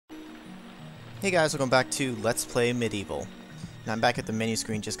Hey guys, welcome back to Let's Play Medieval. Now I'm back at the menu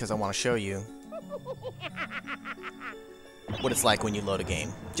screen just because I want to show you what it's like when you load a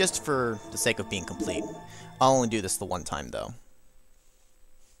game, just for the sake of being complete. I'll only do this the one time though.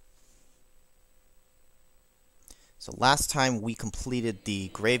 So last time we completed the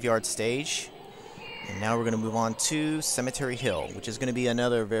graveyard stage, and now we're going to move on to Cemetery Hill, which is going to be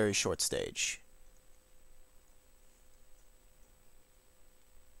another very short stage.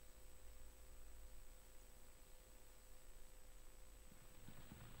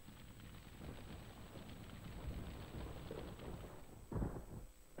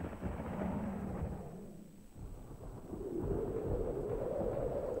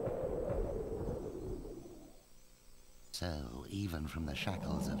 So, even from the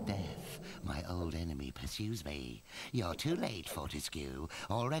shackles of death, my old enemy pursues me. You're too late, Fortescue.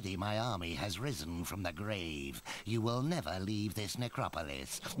 Already my army has risen from the grave. You will never leave this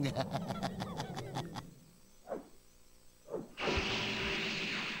necropolis.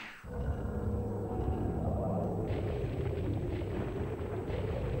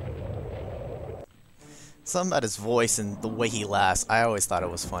 Something about his voice and the way he laughs, I always thought it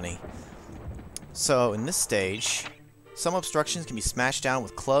was funny. So, in this stage, some obstructions can be smashed down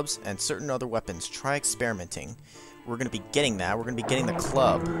with clubs and certain other weapons. Try experimenting. We're going to be getting that. We're going to be getting the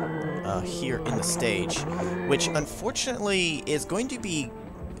club here in the stage, which unfortunately is going to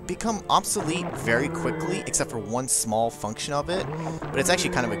become obsolete very quickly, except for one small function of it. But it's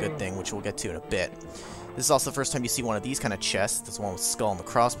actually kind of a good thing, which we'll get to in a bit. This is also the first time you see one of these kind of chests. This one with skull and the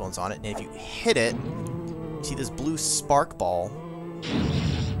crossbones on it. And if you hit it, you see this blue spark ball.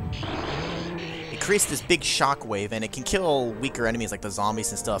 Creates this big shockwave, and it can kill weaker enemies like the zombies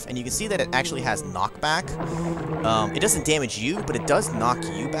and stuff. And you can see that it actually has knockback. It doesn't damage you, but it does knock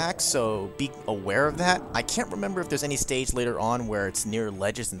you back, so be aware of that. I can't remember if there's any stage later on where it's near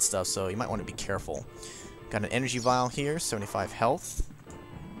ledges and stuff, so you might want to be careful. Got an energy vial here, 75 health.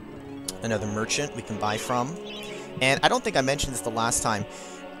 Another merchant we can buy from. And I don't think I mentioned this the last time.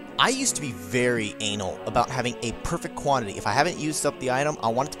 I used to be very anal about having a perfect quantity. If I haven't used up the item, I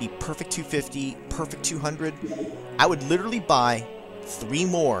want it to be perfect 250, perfect 200. I would literally buy 3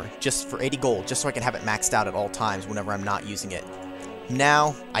 more just for 80 gold, just so I can have it maxed out at all times whenever I'm not using it.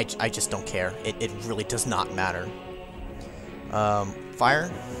 Now, I just don't care. It really does not matter.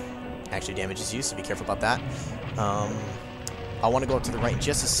 Fire actually damages you, so be careful about that. I want to go up to the right in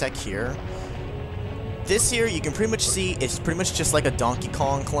just a sec here. This here, you can pretty much see, it's pretty much just like a Donkey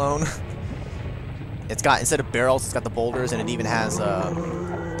Kong clone. It's got, instead of barrels, it's got the boulders, and it even has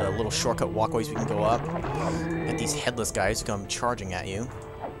the little shortcut walkways we can go up. Get these headless guys who come charging at you.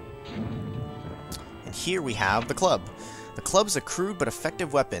 And here we have the club. The club's a crude but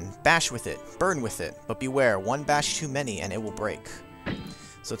effective weapon. Bash with it, burn with it, but beware, one bash too many and it will break.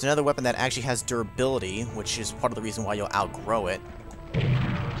 So it's another weapon that actually has durability, which is part of the reason why you'll outgrow it.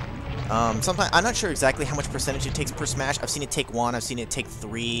 Sometimes, I'm not sure exactly how much percentage it takes per smash. I've seen it take 1, I've seen it take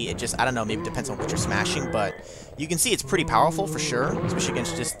 3. It just, I don't know, maybe it depends on what you're smashing, but you can see it's pretty powerful for sure, especially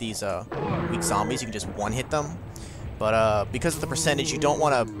against just these weak zombies. You can just one-hit them. But because of the percentage, you don't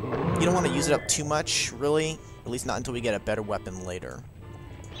want to use it up too much, really. At least not until we get a better weapon later.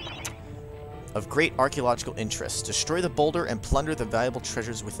 Of great archaeological interest, destroy the boulder and plunder the valuable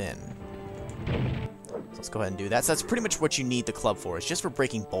treasures within. So let's go ahead and do that. So that's pretty much what you need the club for. It's just for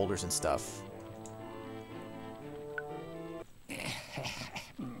breaking boulders and stuff.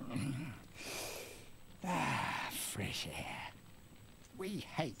 Fresh air. We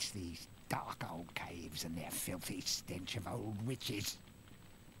hate these dark old caves and their filthy stench of old witches.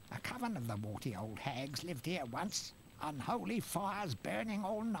 A coven of the warty old hags lived here once. Unholy fires burning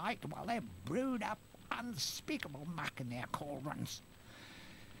all night while they brewed up unspeakable muck in their cauldrons.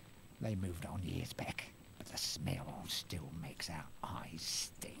 They moved on years back, but the smell still makes our eyes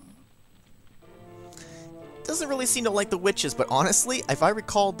sting. Doesn't really seem to like the witches, but honestly, if I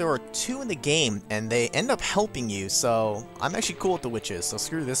recall, there are 2 in the game, and they end up helping you, so I'm actually cool with the witches, so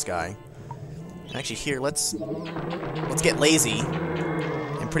screw this guy. Actually, here, let's get lazy,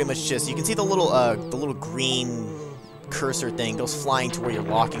 and pretty much just, you can see the little green cursor thing goes flying to where you're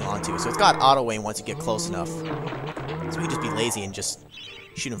locking onto, so it's got auto aim once you get close enough. So we can just be lazy and just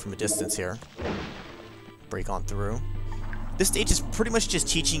shoot him from a distance here. Break on through. This stage is pretty much just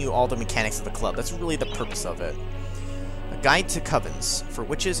teaching you all the mechanics of the club. That's really the purpose of it. A guide to covens for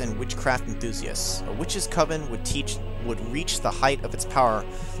witches and witchcraft enthusiasts. A witch's coven would reach the height of its power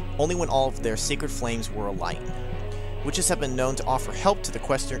only when all of their sacred flames were alight. Witches have been known to offer help to the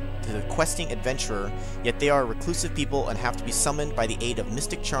questing adventurer, yet they are reclusive people and have to be summoned by the aid of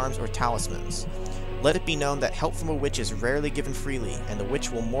mystic charms or talismans. Let it be known that help from a witch is rarely given freely, and the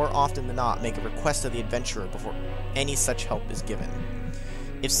witch will more often than not make a request of the adventurer before any such help is given.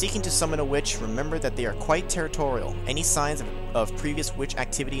 If seeking to summon a witch, remember that they are quite territorial. Any signs of previous witch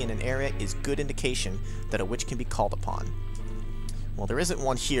activity in an area is good indication that a witch can be called upon. Well, there isn't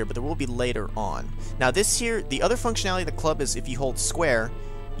one here, but there will be later on. Now this here, the other functionality of the club is if you hold square,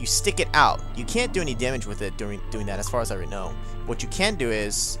 you stick it out. You can't do any damage with it doing that, as far as I know. What you can do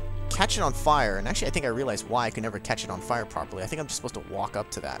is catch it on fire, and actually I think I realized why I could never catch it on fire properly. I think I'm just supposed to walk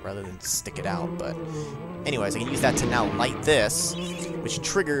up to that rather than stick it out, but anyways, I can use that to now light this, which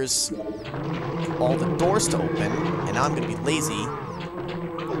triggers all the doors to open, and now I'm going to be lazy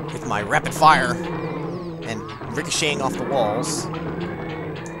with my rapid fire and ricocheting off the walls.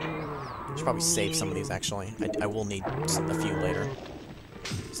 I should probably save some of these, actually. I will need a few later.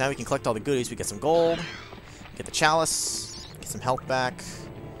 So now we can collect all the goodies. We get some gold, get the chalice, get some health back,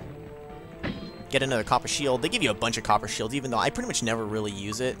 get another copper shield. They give you a bunch of copper shields, even though I pretty much never really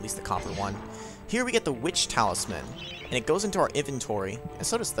use it, at least the copper one. Here we get the witch talisman, and it goes into our inventory, and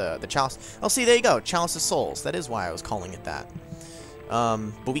so does the chalice. Oh, see, there you go, Chalice of Souls. That is why I was calling it that.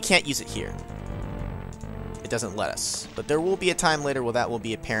 But we can't use it here. It doesn't let us. But there will be a time later where that will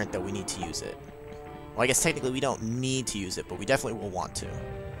be apparent that we need to use it. Well, I guess technically we don't need to use it, but we definitely will want to.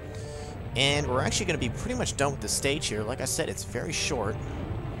 And we're actually going to be pretty much done with the stage here. Like I said, it's very short.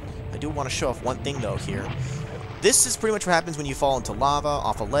 I do want to show off one thing, though, here. This is pretty much what happens when you fall into lava,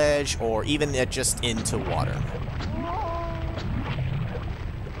 off a ledge, or even just into water.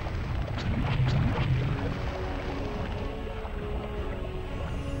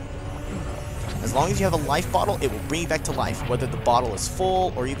 As long as you have a life bottle, it will bring you back to life. Whether the bottle is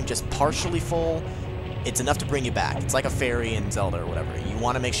full or even just partially full, it's enough to bring you back. It's like a fairy in Zelda or whatever. You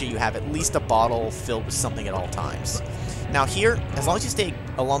want to make sure you have at least a bottle filled with something at all times. Now here, as long as you stay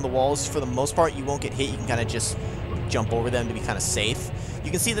along the walls, for the most part, you won't get hit. You can kind of just jump over them to be kind of safe.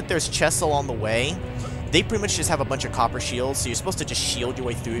 You can see that there's chests along the way. They pretty much just have a bunch of copper shields, so you're supposed to just shield your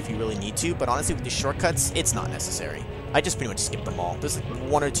way through if you really need to, but honestly, with these shortcuts, it's not necessary. I just pretty much skip them all. There's like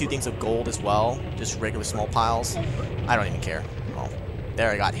one or two things of gold as well, just regular small piles. I don't even care. Well,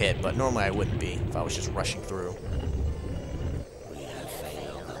 there I got hit, but normally I wouldn't be if I was just rushing through. We have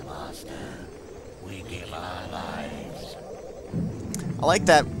failed the master. We give our lives. I like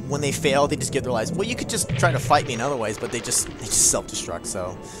that when they fail, they just give their lives. Well, you could just try to fight me in other ways, but they just self-destruct,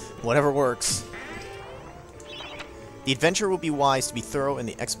 so whatever works. The adventurer will be wise to be thorough in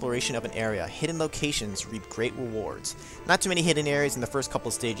the exploration of an area. Hidden locations reap great rewards. Not too many hidden areas in the first couple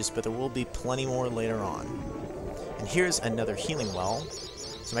of stages, but there will be plenty more later on. And here's another healing well.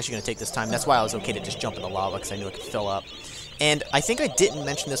 So I'm actually going to take this time. That's why I was okay to just jump in the lava, because I knew it could fill up. And I think I didn't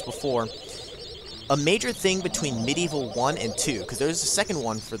mention this before. A major thing between Medieval 1 and 2, because there's a second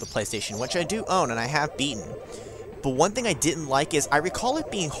one for the PlayStation, which I do own and I have beaten. But one thing I didn't like is, I recall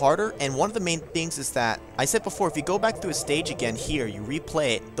it being harder, and one of the main things is that, I said before, if you go back through a stage again here, you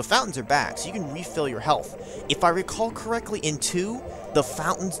replay it, the fountains are back, so you can refill your health. If I recall correctly, in 2, the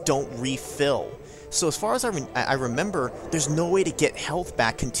fountains don't refill. So as far as I remember, there's no way to get health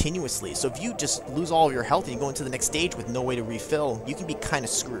back continuously. So if you just lose all of your health and you go into the next stage with no way to refill, you can be kind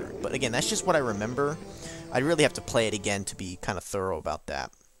of screwed. But again, that's just what I remember. I'd really have to play it again to be kind of thorough about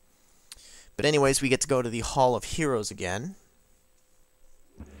that. But anyways, we get to go to the Hall of Heroes again.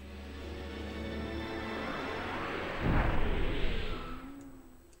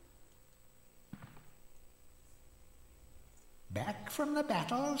 Back from the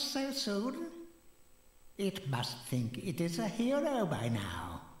battle so soon? It must think it is a hero by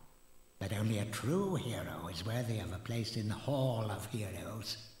now. But only a true hero is worthy of a place in the Hall of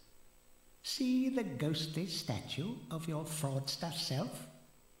Heroes. See the ghostly statue of your fraudster self?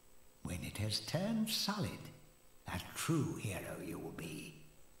 When it has turned solid, a true hero you will be.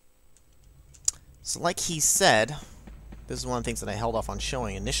 So like he said, this is one of the things that I held off on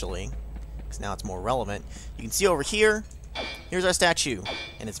showing initially, because now it's more relevant. You can see over here, here's our statue,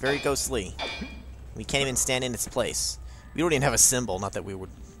 and it's very ghostly. We can't even stand in its place. We don't even have a symbol, not that we would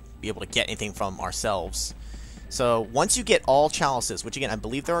be able to get anything from ourselves. So once you get all chalices, which again, I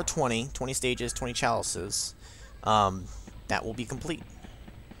believe there are 20 stages, 20 chalices, that will be complete.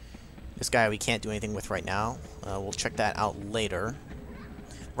 This guy we can't do anything with right now. We'll check that out later.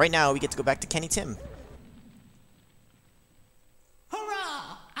 Right now, we get to go back to Kenny Tim.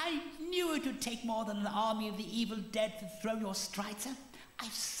 Hurrah! I knew it would take more than an army of the evil dead to throw your strider.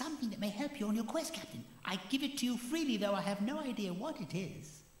 I've something that may help you on your quest, Captain. I give it to you freely, though I have no idea what it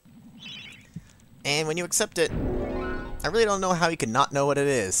is. And when you accept it, I really don't know how you could not know what it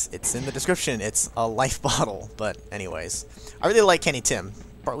is. It's in the description. It's a life bottle. But anyways, I really like Kenny Tim.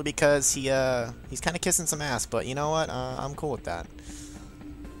 Partly because he's kind of kissing some ass, but you know what? I'm cool with that.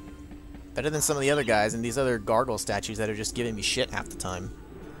 Better than some of the other guys and these other gargoyle statues that are just giving me shit half the time.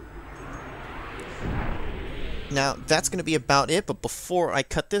 Now, that's going to be about it, but before I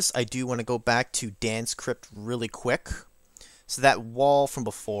cut this, I do want to go back to Dan's crypt really quick. So that wall from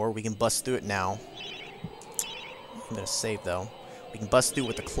before, we can bust through it now. I'm going to save, though. We can bust through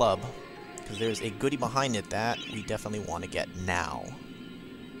with the club, because there's a goodie behind it that we definitely want to get now.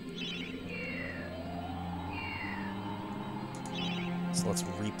 So let's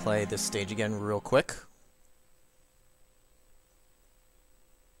replay this stage again real quick.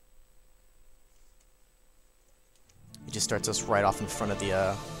 It just starts us right off in front of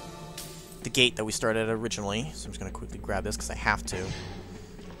the gate that we started at originally. So I'm just going to quickly grab this because I have to.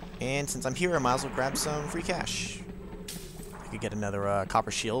 And since I'm here, I might as well grab some free cash. I could get another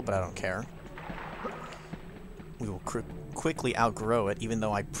copper shield, but I don't care. We will quickly outgrow it, even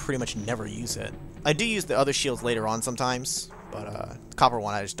though I pretty much never use it. I do use the other shields later on sometimes, but the copper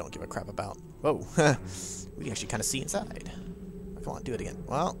one I just don't give a crap about. Whoa, we can actually kind of see inside. Come on, do it again.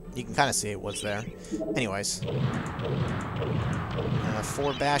 Well, you can kind of see what's there. Anyways.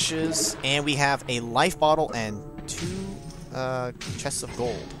 4 bashes, and we have a life bottle and 2 chests of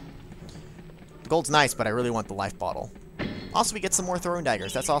gold. The gold's nice, but I really want the life bottle. Also, we get some more throwing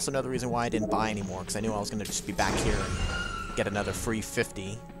daggers. That's also another reason why I didn't buy anymore, because I knew I was going to just be back here and get another free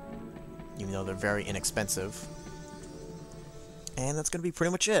 50, even though they're very inexpensive. And that's going to be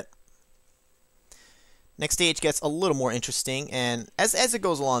pretty much it. Next stage gets a little more interesting, and as it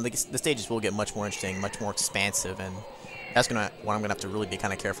goes along, the stages will get much more interesting, much more expansive, and that's what I'm gonna have to really be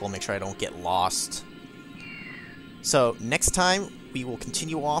kind of careful and make sure I don't get lost. So next time we will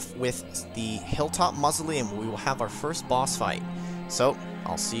continue off with the Hilltop Mausoleum, where we will have our first boss fight. So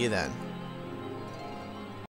I'll see you then.